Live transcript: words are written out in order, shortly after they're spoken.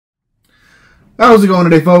How's it going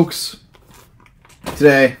today, folks?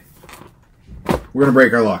 Today, we're going to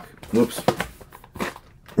break our luck. Whoops.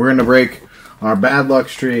 We're going to break our bad luck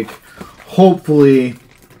streak, hopefully,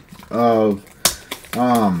 of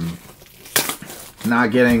not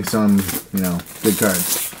getting some, good cards.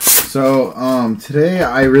 So, today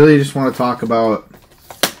I really just want to talk about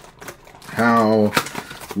how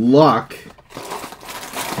luck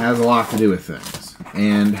has a lot to do with things,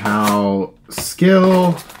 and how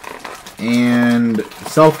skill and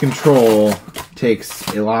self-control takes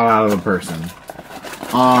a lot out of a person.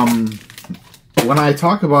 When I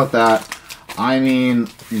talk about that, I mean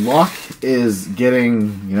luck is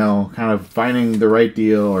getting, kind of finding the right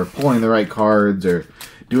deal or pulling the right cards or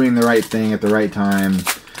doing the right thing at the right time.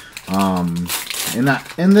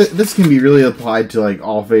 This can be really applied to like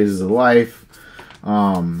all phases of life.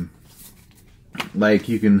 Like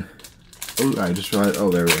you can. Oh, I just realized.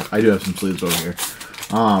 Oh, there we go. I do have some sleeves over here.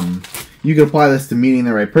 You could apply this to meeting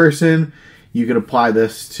the right person. You could apply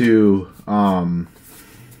this to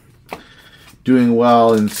doing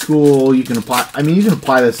well in school. You can apply. You can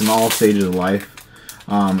apply this in all stages of life.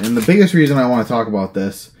 And the biggest reason I want to talk about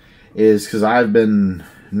this is because I've been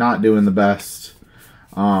not doing the best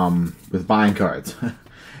with buying cards.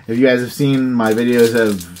 If you guys have seen, my videos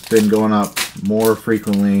have been going up more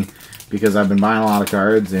frequently because I've been buying a lot of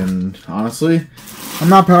cards, and honestly, I'm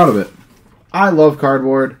not proud of it. I love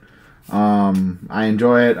cardboard. I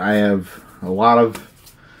enjoy it. I have a lot of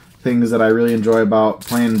things that I really enjoy about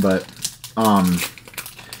playing, but kind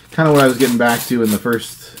of what I was getting back to in the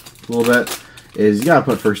first little bit is you gotta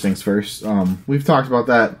put first things first. We've talked about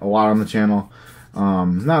that a lot on the channel.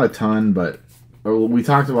 Not a ton, but we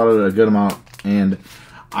talked about it a good amount, and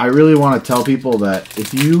I really want to tell people that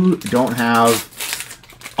if you don't have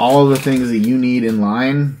all of the things that you need in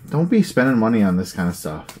line, don't be spending money on this kind of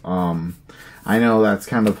stuff. I know that's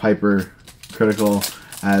kind of hypercritical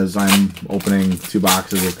as I'm opening 2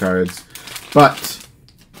 boxes of cards, but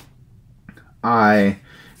I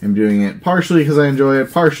am doing it partially because I enjoy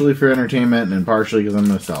it, partially for entertainment, and partially because I'm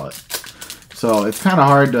going to sell it. So it's kind of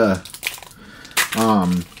hard to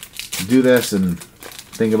do this and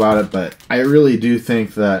think about it, but I really do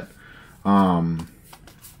think that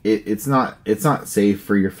it's not safe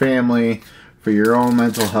for your family, for your own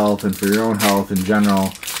mental health, and for your own health in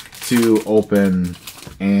general to open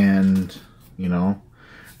and,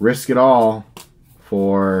 risk it all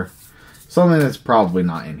for something that's probably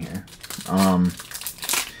not in here. And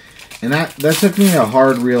that took me a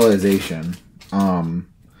hard realization to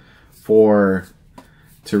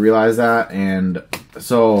realize that. And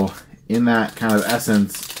so in that kind of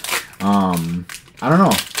essence, I don't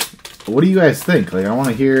know. What do you guys think? Like, I want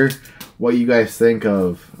to hear what you guys think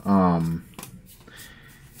of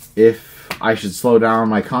if I should slow down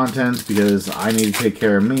my content because I need to take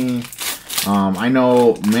care of me. I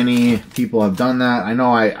know many people have done that. I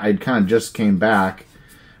know I kind of just came back,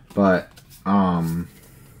 but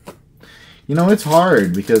it's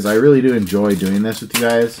hard because I really do enjoy doing this with you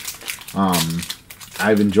guys.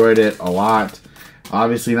 I've enjoyed it a lot.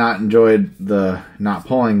 Obviously not enjoyed the not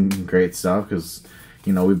pulling great stuff because,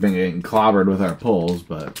 we've been getting clobbered with our pulls,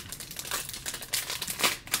 but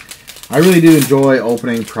I really do enjoy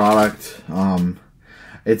opening product.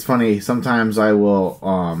 It's funny, sometimes I will,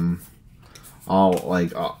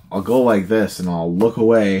 I'll go like this and I'll look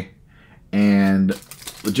away and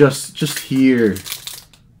just hear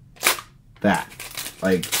that.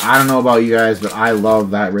 Like, I don't know about you guys, but I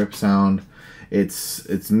love that rip sound.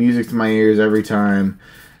 It's music to my ears every time.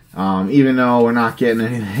 Even though we're not getting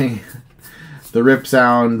anything, the rip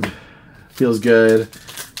sound feels good.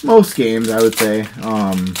 Most games, I would say.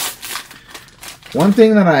 One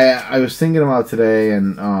thing that I was thinking about today,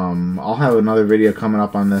 and I'll have another video coming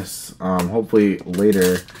up on this, hopefully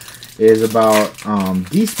later, is about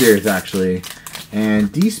D-Spirits, actually.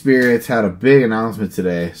 And D-Spirits had a big announcement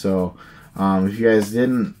today, so if you guys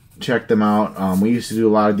didn't check them out, we used to do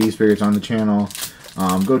a lot of D-Spirits on the channel.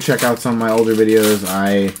 Go check out some of my older videos.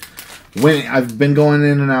 I've been going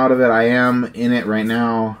in and out of it. I am in it right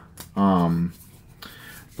now.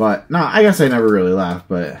 But no, I guess I never really left,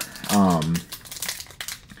 but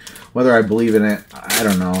whether I believe in it, I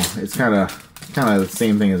don't know. It's kind of the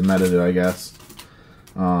same thing as Metazoo, I guess.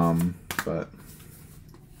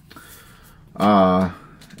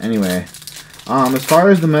 Anyway, as far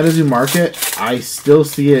as the Metazoo market, I still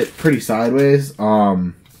see it pretty sideways.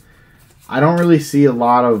 I don't really see a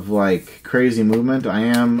lot of like crazy movement. I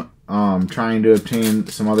am trying to obtain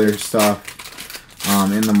some other stuff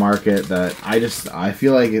in the market that I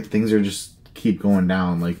feel like things are just keep going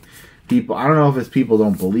down. Like, people, I don't know if it's people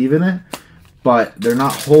don't believe in it, but they're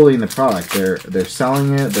not holding the product. They're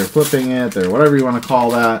selling it, they're flipping it, they're whatever you want to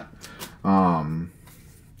call that.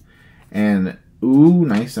 And ooh,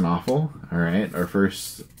 nice and awful. All right, our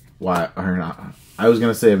first or not. I was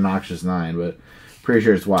gonna say obnoxious 9, but pretty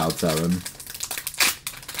sure it's wild 7.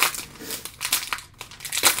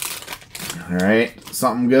 All right,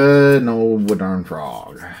 something good. No darn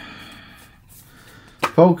frog,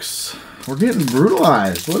 folks. We're getting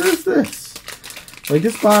brutalized. What is this? Like,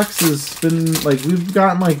 this box has been, like, we've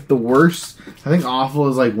gotten, like, the worst. I think awful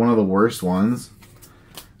is, like, one of the worst ones.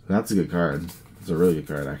 That's a good card. It's a really good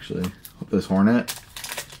card, actually. This Hornet,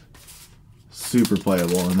 super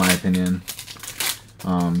playable, in my opinion.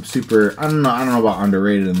 Super, I don't know about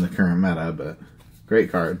underrated in the current meta, but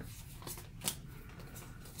great card.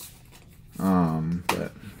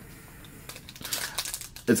 But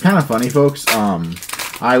it's kind of funny, folks.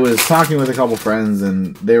 I was talking with a couple friends,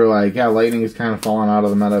 and they were like, yeah, Lightning is kind of falling out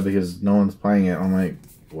of the meta because no one's playing it. I'm like,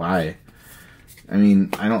 why? I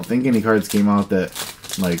mean, I don't think any cards came out that,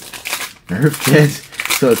 like, nerfed it.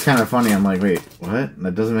 So it's kind of funny. I'm like, wait, what?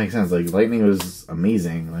 That doesn't make sense. Like, Lightning was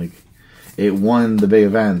amazing. Like, it won the big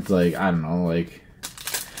event. Like, I don't know. Like,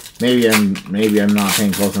 maybe I'm not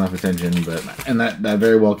paying close enough attention, but that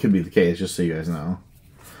very well could be the case. Just so you guys know,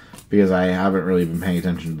 because I haven't really been paying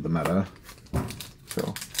attention to the meta.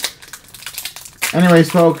 So,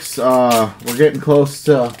 anyways, folks, we're getting close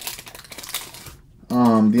to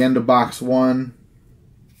the end of box 1.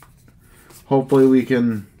 Hopefully, we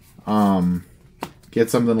can get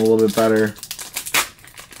something a little bit better.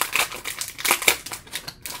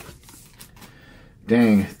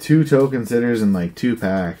 Dang, 2 token sitters and like 2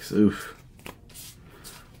 packs. Oof.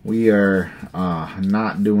 We are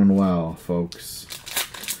not doing well, folks.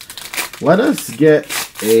 Let us get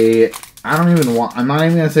a. I'm not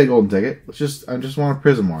even gonna say golden ticket. I just want a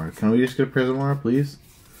Prismore. Can we just get a Prismore, please?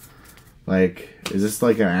 Like, is this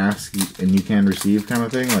like an ask and you can receive kind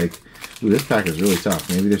of thing? Like, ooh, this pack is really tough.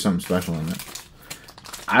 Maybe there's something special in it.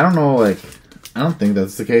 I don't know, like, I don't think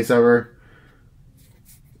that's the case ever.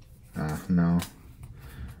 No.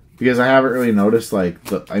 Because I haven't really noticed, like,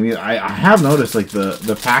 I have noticed, like,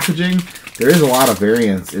 the packaging, there is a lot of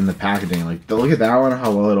variance in the packaging. Like, look at that one,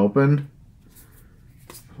 how well it opened.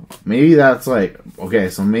 Maybe that's, like, okay,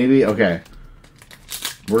 so maybe, okay.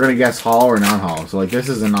 We're going to guess hollow or non-hollow. So, like, this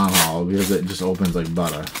is a non-hollow because it just opens like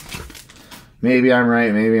butter. Maybe I'm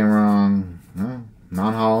right, maybe I'm wrong. No,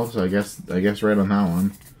 non-hollow, so I guess right on that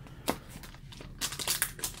one.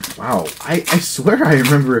 Wow, I swear I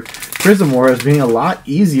remember Prismore as being a lot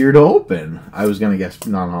easier to open. I was going to guess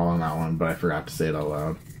non-hollow on that one, but I forgot to say it out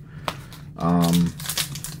loud.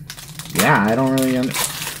 Yeah, I don't really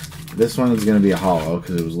this one is going to be a hollow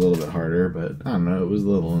because it was a little bit harder, but I don't know, it was a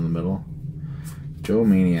little in the middle. Joe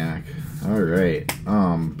Maniac. Alright.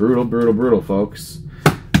 Brutal, folks.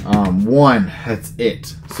 1. That's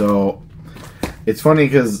it. So, it's funny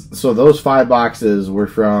because, so those 5 boxes were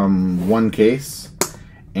from 1 case.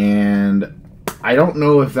 And I don't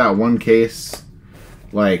know if that 1 case,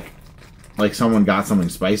 like someone got something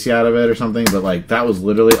spicy out of it or something, but like that was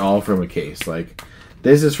literally all from a case. Like,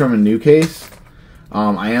 this is from a new case.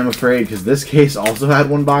 I am afraid because this case also had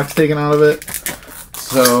 1 box taken out of it.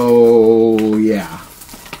 So yeah.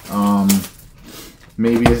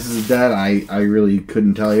 Maybe this is dead. I really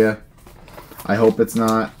couldn't tell you. I hope it's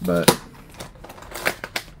not, but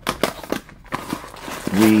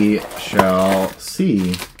we shall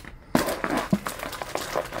see.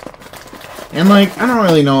 And like, I don't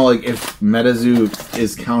really know like if Metazoo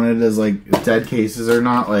is counted as like dead cases or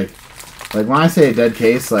not. Like when I say a dead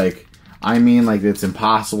case, like I mean like it's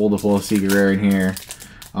impossible to pull a secret rare in here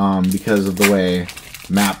because of the way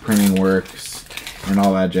map printing works and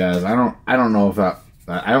all that jazz. I don't know if that.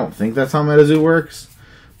 I don't think that's how Metazoo works,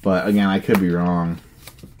 but again, I could be wrong.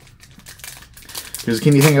 Because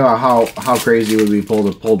can you think about how crazy it would be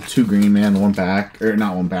to pull 2 green man 1 pack, or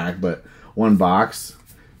not 1 pack, but 1 box?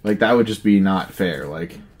 Like that would just be not fair.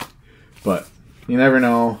 Like, but you never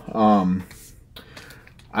know.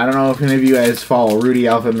 I don't know if any of you guys follow Rudy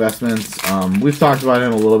Alpha Investments. We've talked about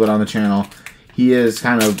him a little bit on the channel. He is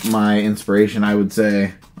kind of my inspiration, I would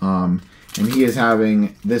say. And he is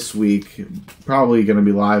having this week, probably going to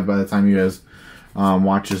be live by the time you guys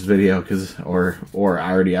watch this video, or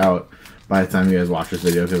already out by the time you guys watch this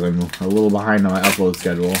video, because I'm a little behind on my upload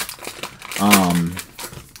schedule.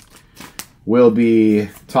 We'll be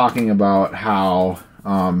talking about how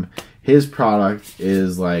his product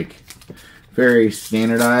is like very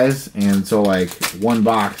standardized, and so like 1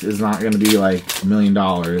 box is not going to be like $1 million.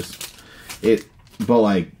 But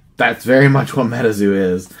like that's very much what Metazoo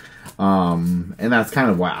is. And that's kind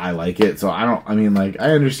of why I like it. So I mean, like,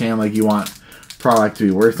 I understand, like, you want product to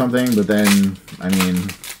be worth something, but then, I mean,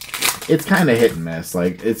 it's kind of hit and miss.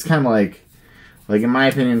 Like, it's kind of like in my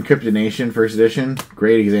opinion, Cryptid Nation First Edition,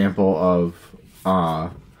 great example of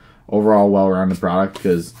overall well-rounded product,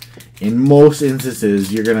 because in most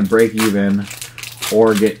instances you're gonna break even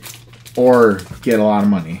or get a lot of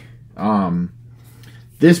money.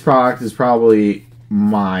 This product is probably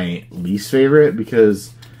my least favorite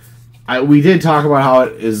because we did talk about how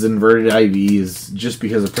it is inverted IVs just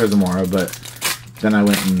because of Prismora, but then I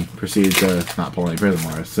went and proceeded to not pull any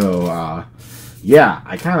Prismora. So yeah,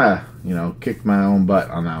 I kind of kicked my own butt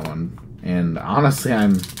on that one, and honestly,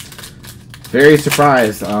 I'm very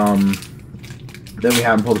surprised that we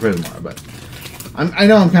haven't pulled a Prismora. But I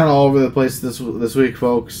know I'm kind of all over the place this week,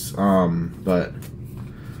 folks. But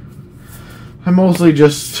I'm mostly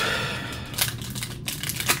just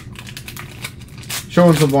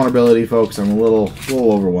showing some vulnerability, folks. I'm a little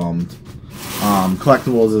overwhelmed.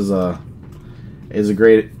 Collectibles is a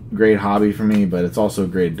great hobby for me, but it's also a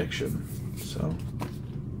great addiction. So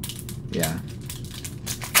yeah.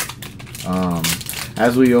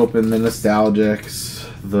 As we open the Nostalgics,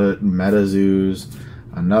 the Metazoos,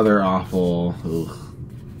 another awful.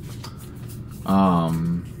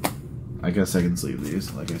 I guess I can sleeve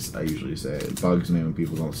these, like I usually say. It bugs me when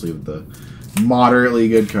people don't sleeve the moderately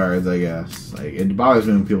good cards, I guess. Like, it bothers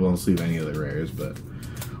me when people don't sleeve any of the rares, but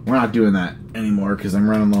we're not doing that anymore because I'm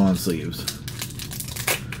running low on sleeves.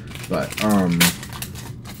 But,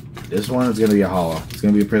 this one is going to be a holo. It's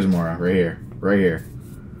going to be a Prismora right here. Right here.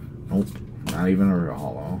 Nope. Not even a real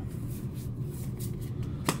holo.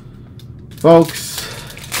 Folks.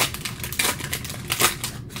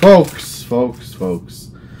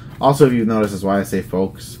 Also, if you've noticed, that's why I say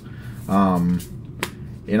folks.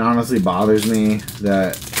 It honestly bothers me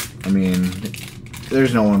that, I mean,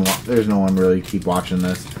 there's no one really keep watching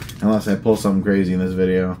this unless I pull something crazy in this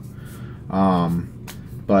video.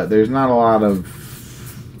 But there's not a lot of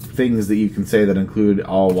things that you can say that include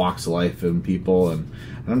all walks of life and people, and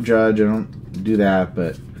I don't judge, I don't do that,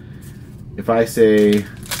 but if I say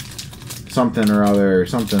something or other,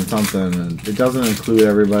 something, and it doesn't include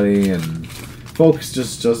everybody, and folks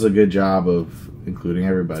just does a good job of including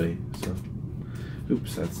everybody. So,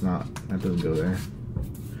 oops, that doesn't go there.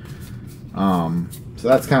 So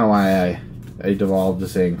that's kind of why I devolved to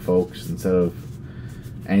saying folks instead of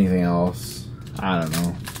anything else. I don't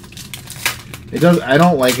know. I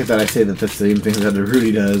don't like it that I say that the same thing that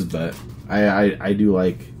Rudy does, but I do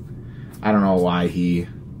like. I don't know why he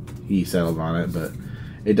settled on it, but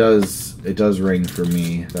it does ring for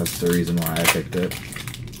me. That's the reason why I picked it.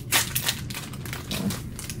 So,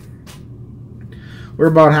 we're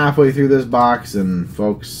about halfway through this box, and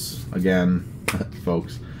folks, again,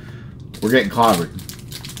 folks, we're getting clobbered.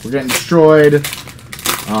 We're getting destroyed.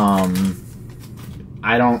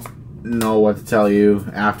 I don't know what to tell you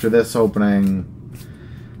after this opening.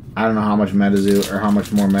 I don't know how much Metazoo, or how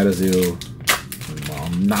much more Metazoo, well,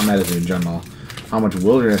 not Metazoo in general, how much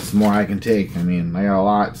Wilderness more I can take. I mean, I got a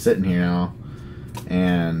lot sitting here now,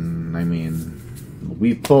 and I mean,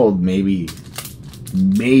 we pulled maybe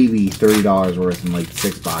 $30 worth in like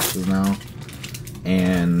 6 boxes now,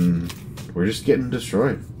 and we're just getting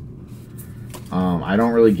destroyed. I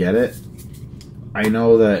don't really get it. I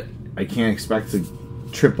know that I can't expect to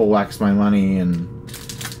triple X my money, and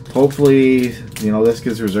hopefully, this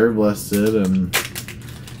gets reserve listed and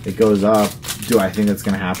it goes up. Do I think that's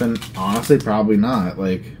gonna happen? Honestly, probably not.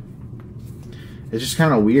 Like, it's just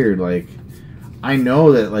kind of weird. Like, I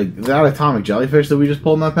know that that Atomic Jellyfish that we just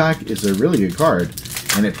pulled in that pack is a really good card,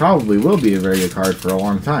 and it probably will be a very good card for a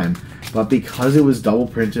long time. But because it was double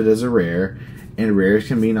printed as a rare, and rares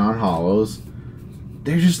can be non-holos,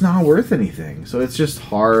 they're just not worth anything. So it's just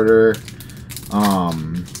harder.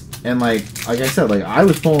 And like I said, I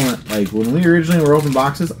was pulling it, when we originally were open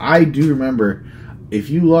boxes, I do remember, if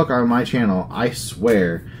you look on my channel, I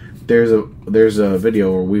swear there's a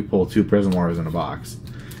video where we pull 2 Prismors in a box.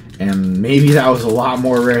 And maybe that was a lot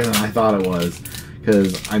more rare than I thought it was.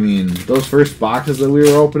 Because, I mean, those first boxes that we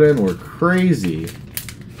were opening were crazy.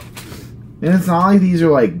 And it's not like these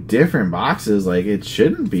are different boxes, it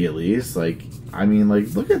shouldn't be, at least. I mean,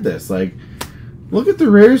 look at this, look at the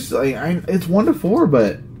rares. It's 1 to 4,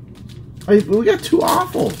 but we got 2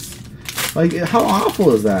 awfuls. How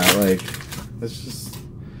awful is that? It's just,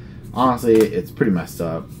 honestly, it's pretty messed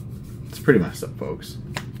up. It's pretty messed up, folks.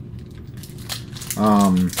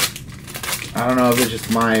 I don't know if it's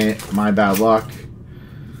just my bad luck,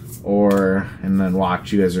 and then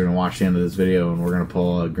watch, you guys are gonna watch the end of this video, and we're gonna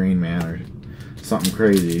pull a green man or something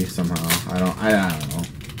crazy somehow. I don't know.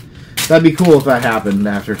 That'd be cool if that happened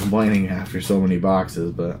after complaining after so many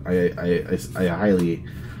boxes, but I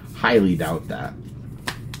highly doubt that.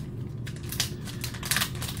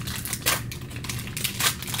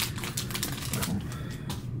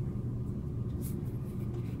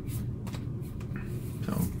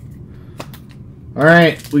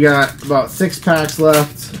 Alright, we got about 6 packs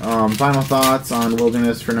left. Final thoughts on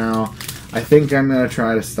Wilderness for now. I think I'm going to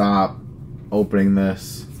try to stop opening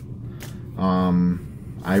this.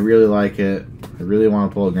 I really like it. I really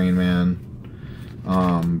want to pull a Green Man.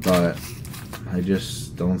 But I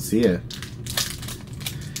just don't see it.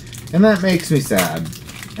 And that makes me sad.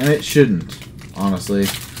 And it shouldn't, honestly.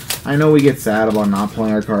 I know we get sad about not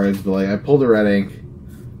pulling our cards, but like I pulled a red ink,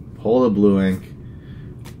 pulled a blue ink.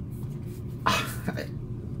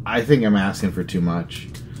 I think I'm asking for too much.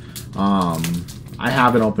 I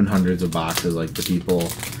haven't opened hundreds of boxes like the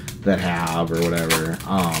people that have or whatever.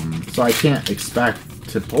 So I can't expect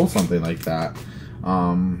to pull something like that.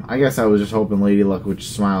 I guess I was just hoping Lady Luck would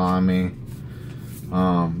smile on me.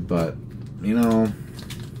 But, you know,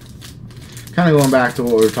 kind of going back to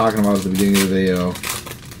what we were talking about at the beginning of the video.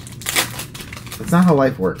 That's not how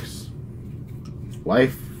life works.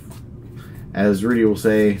 Life, as Rudy will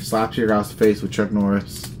say, slaps you across the face with Chuck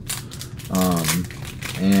Norris.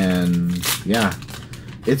 And yeah,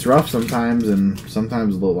 it's rough sometimes, and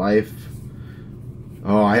sometimes the life.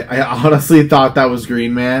 Oh, I honestly thought that was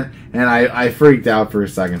Green Man, and I freaked out for a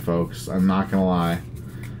second, folks. I'm not gonna lie.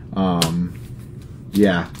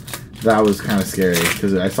 Yeah, that was kind of scary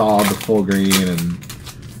because I saw the full green, and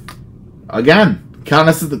again, kind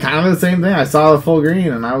of the same thing. I saw the full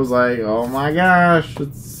green, and I was like, oh my gosh,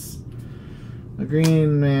 it's a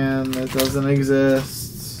Green Man that doesn't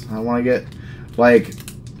exist. I want to get, like,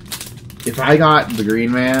 if I got the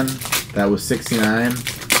Green Man that was 69,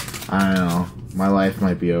 I don't know, my life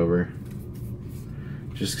might be over.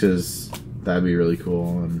 Just because that'd be really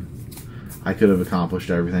cool, and I could have accomplished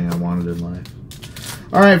everything I wanted in life.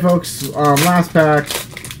 Alright, folks, last pack.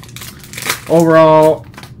 Overall,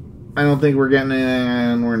 I don't think we're getting it,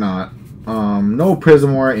 and we're not. No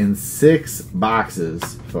Prismore in 6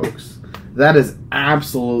 boxes, folks. That is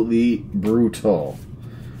absolutely brutal.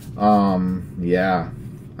 Yeah,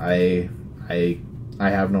 I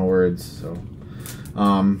have no words. So,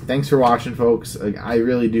 thanks for watching, folks. I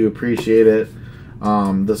really do appreciate it.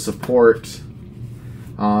 The support.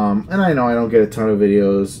 And I know I don't get a ton of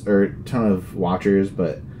videos or a ton of watchers,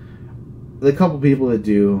 but the couple people that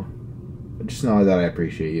do, just know that I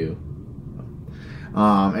appreciate you.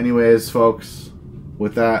 Anyways, folks,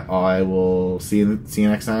 with that, I will see you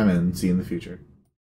next time and see you in the future.